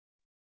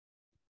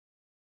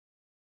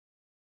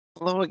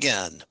Hello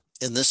again.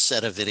 In this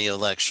set of video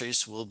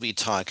lectures, we'll be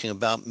talking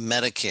about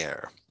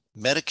Medicare.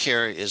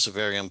 Medicare is a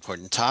very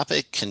important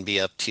topic, can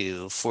be up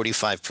to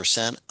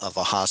 45% of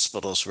a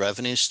hospital's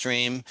revenue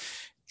stream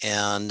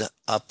and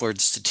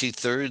upwards to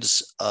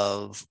 2/3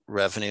 of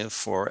revenue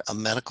for a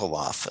medical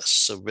office.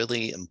 So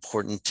really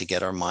important to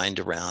get our mind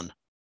around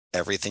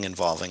everything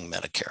involving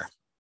Medicare.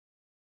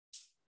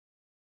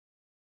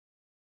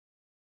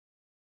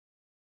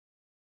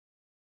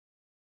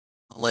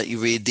 I'll let you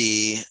read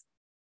the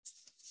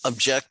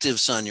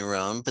objectives on your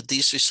own, but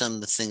these are some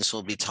of the things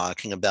we'll be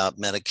talking about: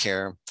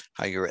 Medicare,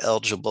 how you're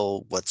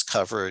eligible, what's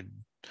covered,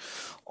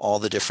 all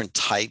the different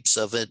types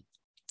of it,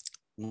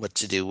 what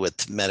to do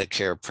with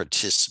Medicare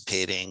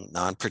participating,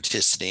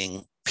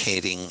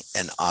 non-participating,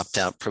 and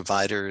opt-out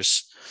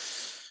providers,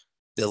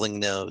 billing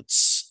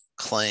notes,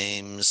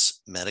 claims,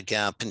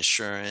 Medigap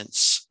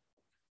insurance,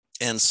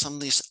 and some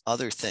of these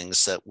other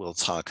things that we'll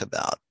talk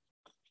about.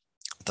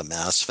 The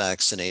mass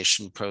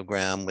vaccination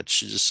program,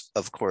 which is,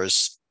 of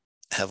course,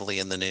 heavily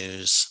in the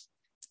news.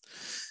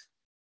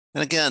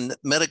 And again,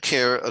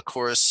 Medicare, of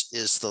course,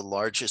 is the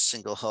largest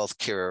single health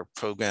care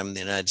program in the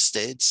United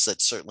States.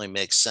 That certainly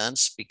makes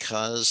sense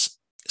because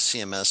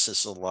CMS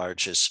is the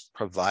largest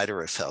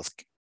provider of health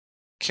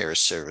care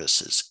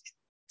services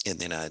in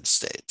the United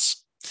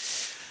States.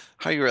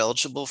 How you're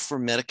eligible for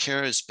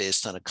Medicare is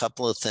based on a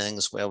couple of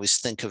things. We always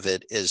think of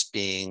it as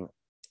being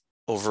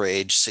over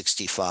age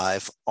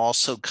 65,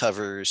 also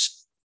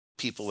covers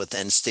people with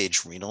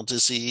end-stage renal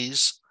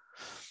disease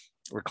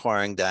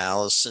requiring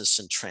dialysis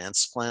and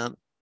transplant,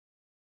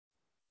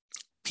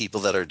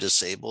 people that are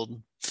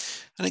disabled.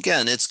 And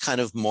again, it's kind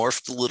of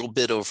morphed a little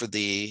bit over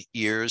the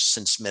years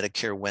since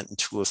Medicare went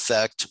into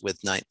effect with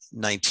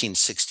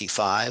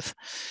 1965.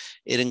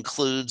 It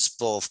includes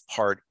both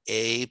Part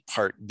A,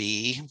 Part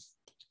B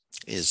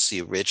is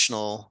the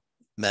original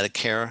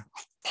Medicare.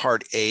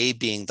 Part A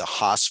being the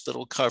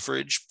hospital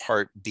coverage,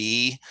 Part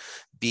B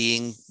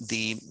being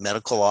the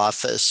medical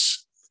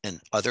office and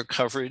other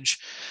coverage.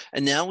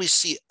 And now we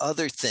see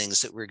other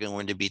things that we're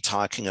going to be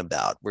talking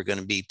about. We're going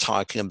to be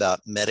talking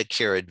about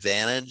Medicare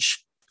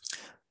Advantage,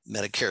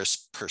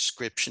 Medicare's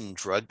prescription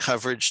drug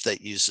coverage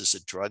that uses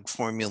a drug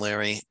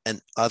formulary,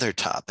 and other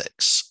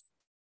topics.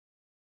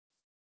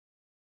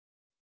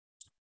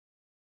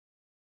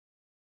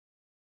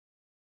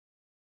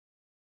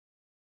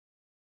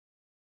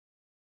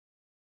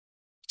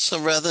 So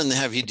rather than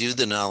have you do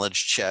the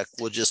knowledge check,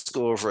 we'll just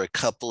go over a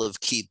couple of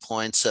key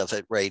points of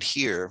it right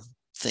here,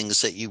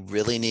 things that you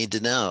really need to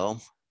know.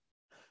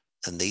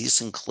 And these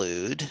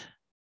include,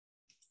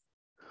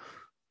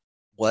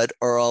 what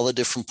are all the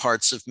different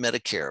parts of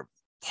Medicare?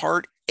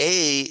 Part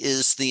A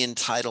is the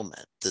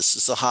entitlement. This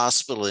is the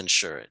hospital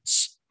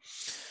insurance.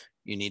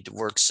 You need to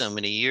work so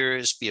many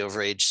years, be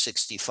over age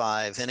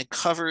 65, and it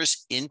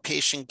covers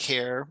inpatient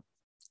care,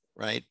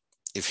 right?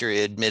 If you're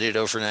admitted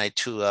overnight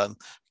to an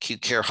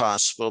acute care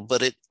hospital,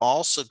 but it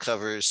also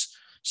covers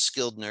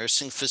skilled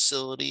nursing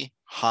facility,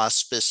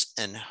 hospice,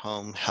 and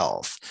home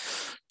health.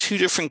 Two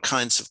different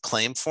kinds of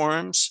claim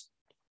forms.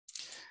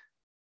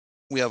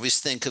 We always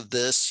think of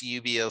this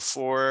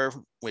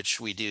UB04, which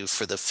we do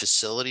for the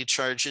facility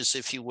charges,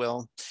 if you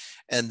will,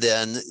 and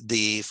then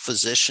the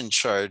physician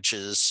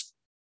charges,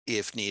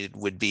 if needed,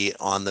 would be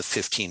on the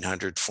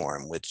 1500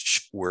 form,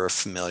 which we're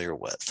familiar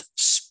with.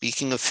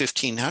 Speaking of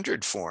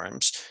 1500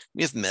 forms,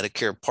 we have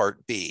Medicare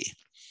Part B.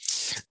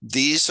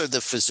 These are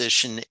the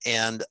physician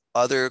and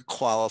other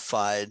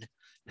qualified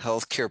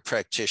healthcare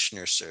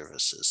practitioner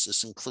services.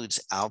 This includes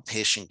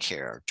outpatient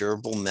care,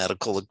 durable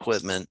medical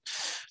equipment,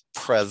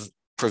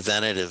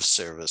 preventative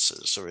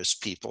services, or as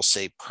people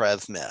say,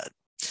 PrevMed.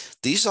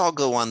 These all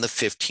go on the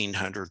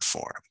 1500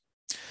 form.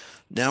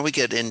 Now we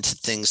get into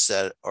things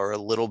that are a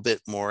little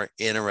bit more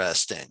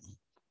interesting.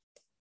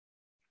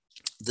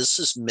 This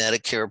is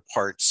Medicare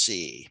Part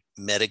C,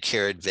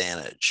 Medicare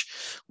Advantage.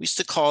 We used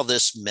to call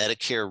this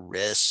Medicare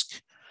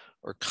Risk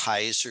or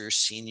Kaiser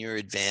Senior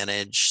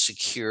Advantage,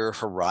 Secure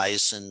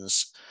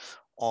Horizons,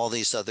 all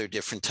these other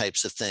different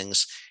types of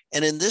things.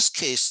 And in this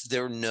case,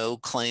 there are no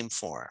claim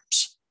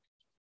forms.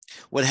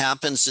 What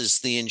happens is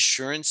the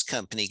insurance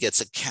company gets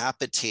a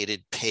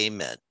capitated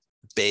payment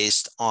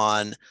based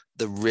on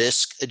the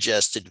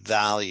risk-adjusted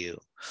value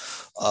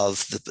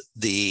of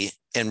the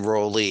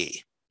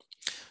enrollee.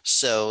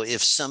 So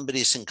if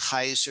somebody's in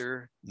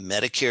Kaiser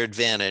Medicare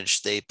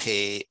Advantage, they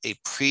pay a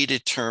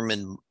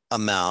predetermined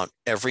amount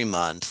every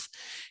month,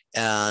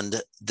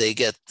 and they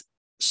get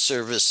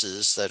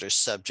services that are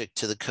subject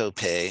to the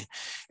copay,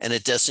 and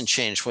it doesn't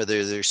change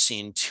whether they're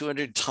seen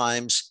 200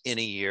 times in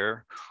a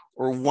year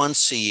or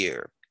once a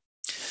year.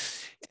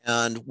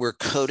 And where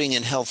coding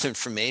and health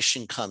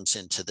information comes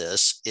into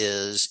this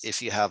is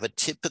if you have a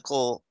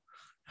typical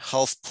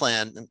health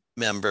plan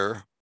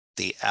member,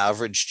 the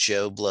average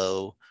Joe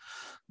Blow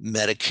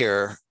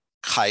Medicare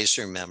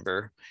Kaiser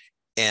member,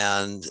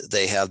 and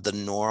they have the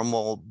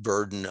normal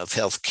burden of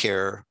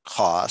healthcare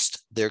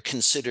cost, they're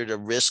considered a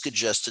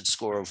risk-adjusted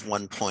score of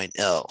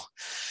 1.0.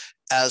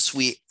 As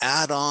we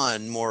add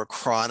on more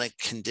chronic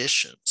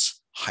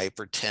conditions,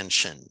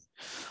 hypertension,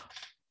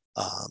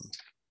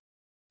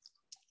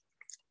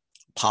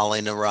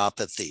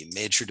 polyneuropathy,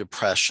 major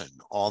depression,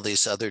 all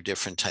these other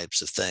different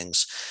types of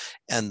things.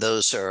 And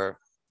those are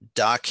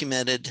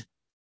documented,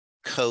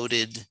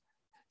 coded,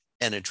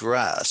 and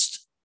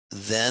addressed.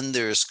 Then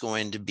there's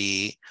going to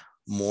be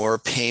more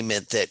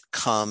payment that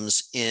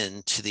comes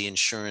into the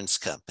insurance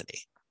company.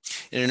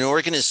 In an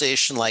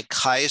organization like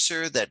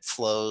Kaiser, that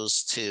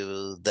flows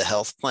to the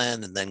health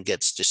plan and then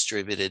gets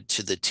distributed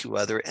to the two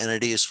other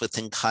entities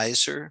within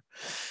Kaiser.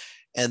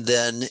 And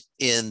then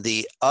in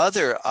the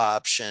other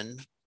option,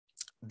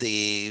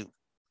 the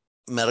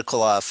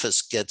medical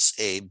office gets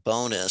a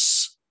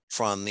bonus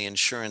from the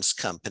insurance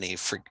company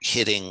for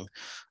hitting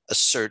a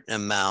certain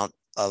amount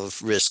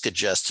of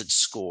risk-adjusted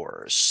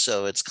scores.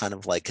 So it's kind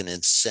of like an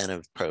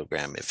incentive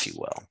program, if you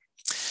will.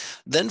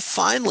 Then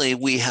finally,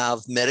 we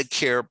have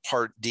Medicare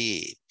Part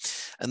D,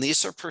 and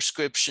these are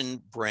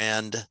prescription,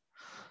 brand,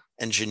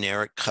 and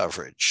generic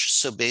coverage.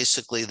 So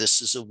basically,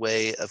 this is a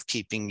way of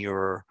keeping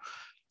your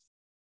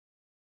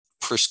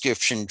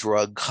prescription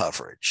drug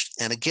coverage.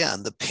 And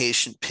again, the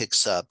patient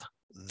picks up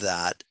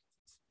that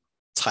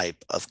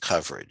type of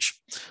coverage.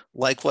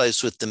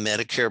 Likewise, with the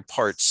Medicare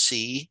Part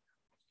C,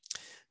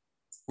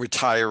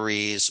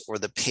 retirees or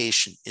the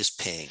patient is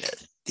paying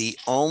it. The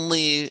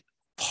only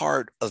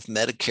part of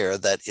Medicare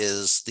that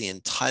is the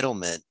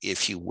entitlement,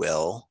 if you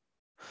will,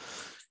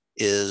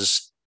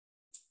 is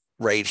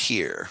right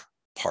here,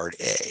 Part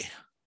A.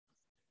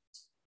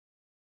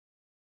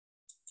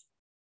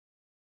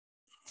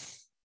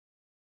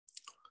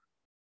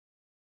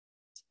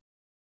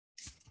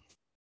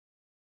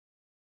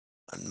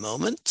 One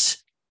moment.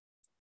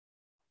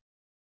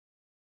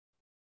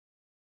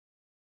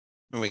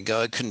 There we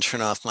go. I couldn't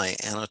turn off my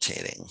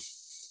annotating.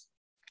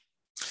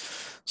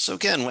 So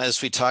again,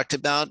 as we talked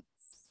about,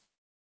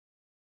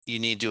 you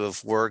need to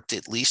have worked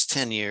at least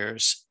 10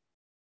 years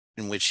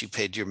in which you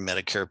paid your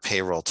Medicare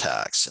payroll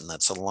tax, and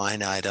that's a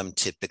line item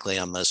typically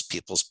on most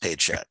people's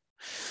paycheck.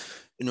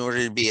 In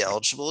order to be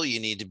eligible,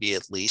 you need to be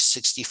at least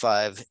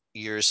 65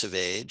 years of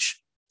age.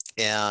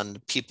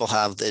 And people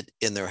have that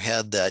in their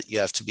head that you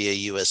have to be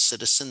a US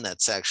citizen.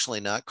 That's actually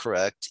not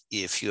correct.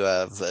 If you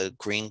have a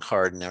green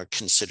card and are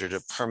considered a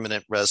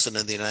permanent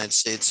resident of the United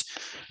States,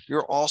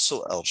 you're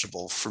also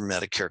eligible for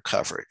Medicare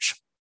coverage.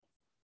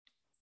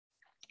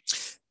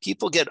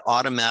 People get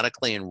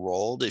automatically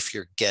enrolled if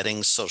you're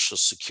getting Social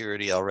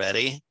Security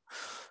already,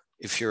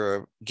 if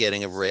you're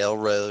getting a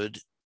railroad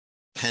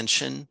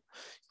pension,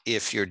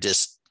 if you're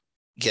just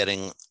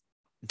getting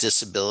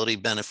disability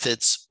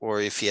benefits, or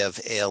if you have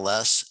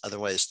ALS,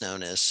 otherwise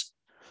known as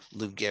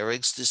Lou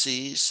Gehrig's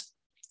disease.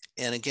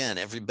 And again,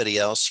 everybody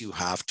else you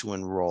have to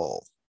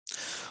enroll.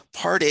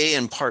 Part A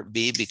and Part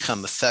B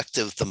become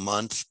effective the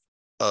month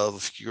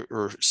of your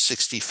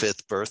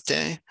 65th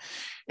birthday.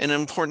 An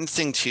important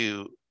thing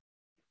to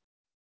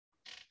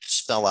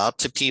spell out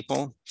to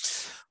people,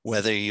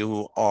 whether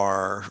you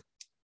are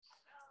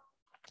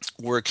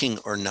working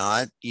or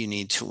not, you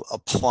need to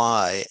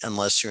apply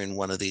unless you're in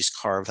one of these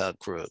carve-out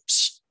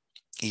groups,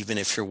 even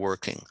if you're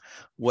working.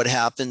 What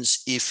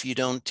happens if you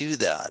don't do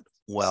that?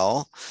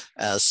 Well,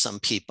 as some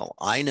people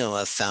I know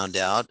have found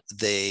out,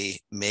 they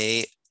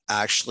may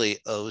actually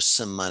owe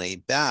some money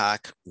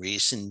back.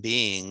 Reason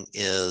being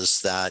is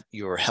that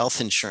your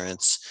health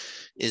insurance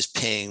is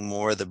paying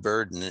more of the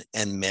burden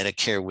and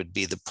Medicare would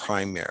be the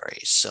primary.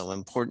 So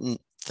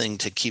important thing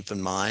to keep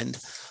in mind.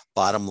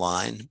 Bottom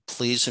line,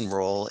 please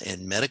enroll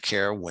in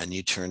Medicare when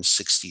you turn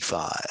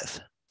 65.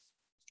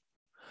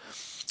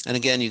 And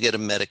again, you get a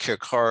Medicare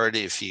card.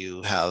 If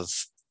you have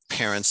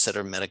parents that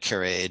are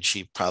Medicare age,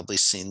 you've probably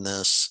seen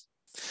this.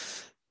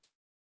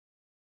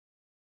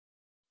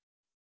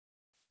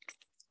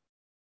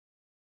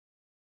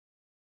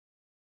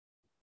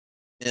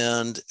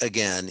 And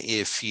again,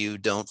 if you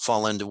don't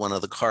fall into one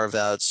of the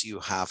carve-outs, you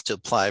have to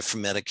apply for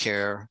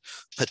Medicare.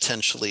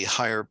 Potentially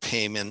higher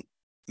payment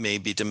may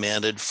be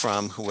demanded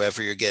from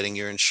whoever you're getting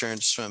your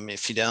insurance from.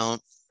 If you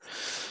don't,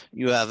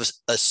 you have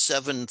a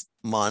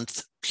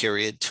 7-month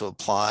period to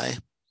apply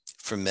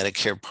for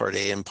Medicare Part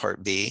A and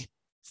Part B.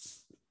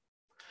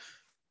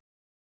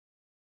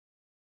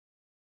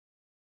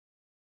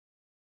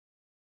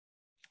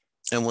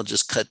 And we'll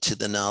just cut to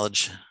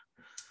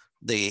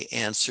the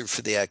answer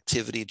for the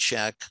activity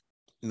check,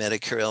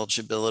 Medicare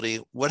eligibility.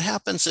 What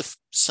happens if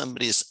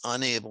somebody is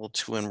unable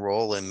to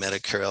enroll in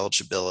Medicare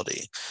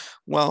eligibility?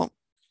 Well,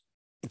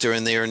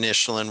 during their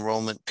initial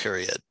enrollment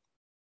period,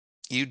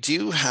 you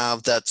do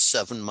have that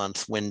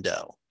 7-month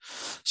window.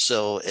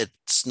 So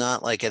it's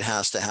not like it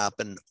has to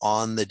happen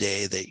on the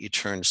day that you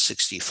turn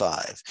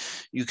 65.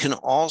 You can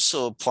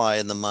also apply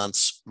in the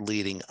months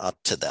leading up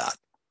to that.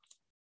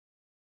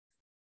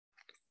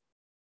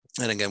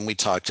 And again, we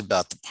talked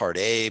about the Part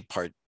A,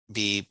 Part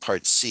B,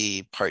 Part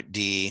C, Part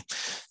D.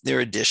 There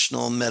are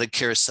additional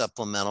Medicare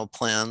supplemental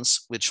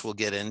plans, which we'll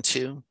get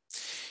into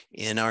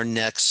in our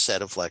next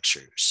set of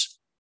lectures.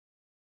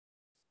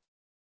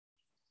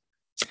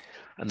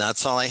 And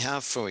that's all I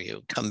have for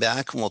you. Come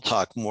back and we'll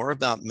talk more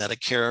about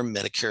Medicare,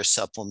 Medicare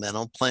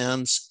supplemental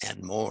plans,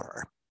 and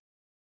more.